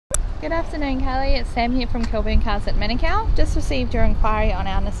Good afternoon, Kelly. It's Sam here from Kilburn Cars at Manukau. Just received your inquiry on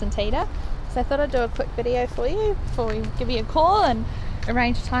our Nissan Tiida, so I thought I'd do a quick video for you before we give you a call and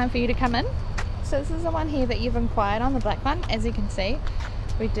arrange a time for you to come in. So this is the one here that you've inquired on, the black one. As you can see,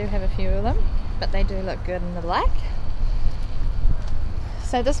 we do have a few of them, but they do look good in the black.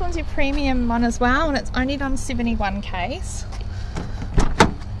 So this one's your premium one as well, and it's only done 71 Ks.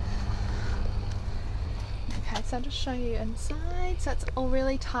 So I'll just show you inside. So it's all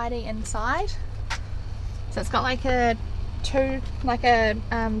really tidy inside. So it's got like a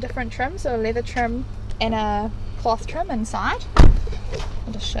different trim, so a leather trim and a cloth trim inside.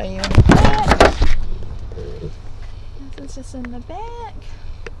 I'll just show you in the back. This is just in the back.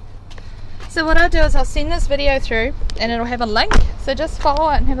 So what I'll do is I'll send this video through and it'll have a link. So just follow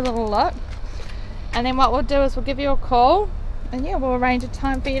it and have a little look. And then what we'll do is we'll give you a call and yeah, we'll arrange a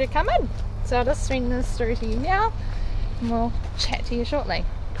time for you to come in. So I'll just send this through to you now and we'll chat to you shortly.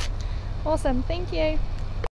 Awesome, thank you.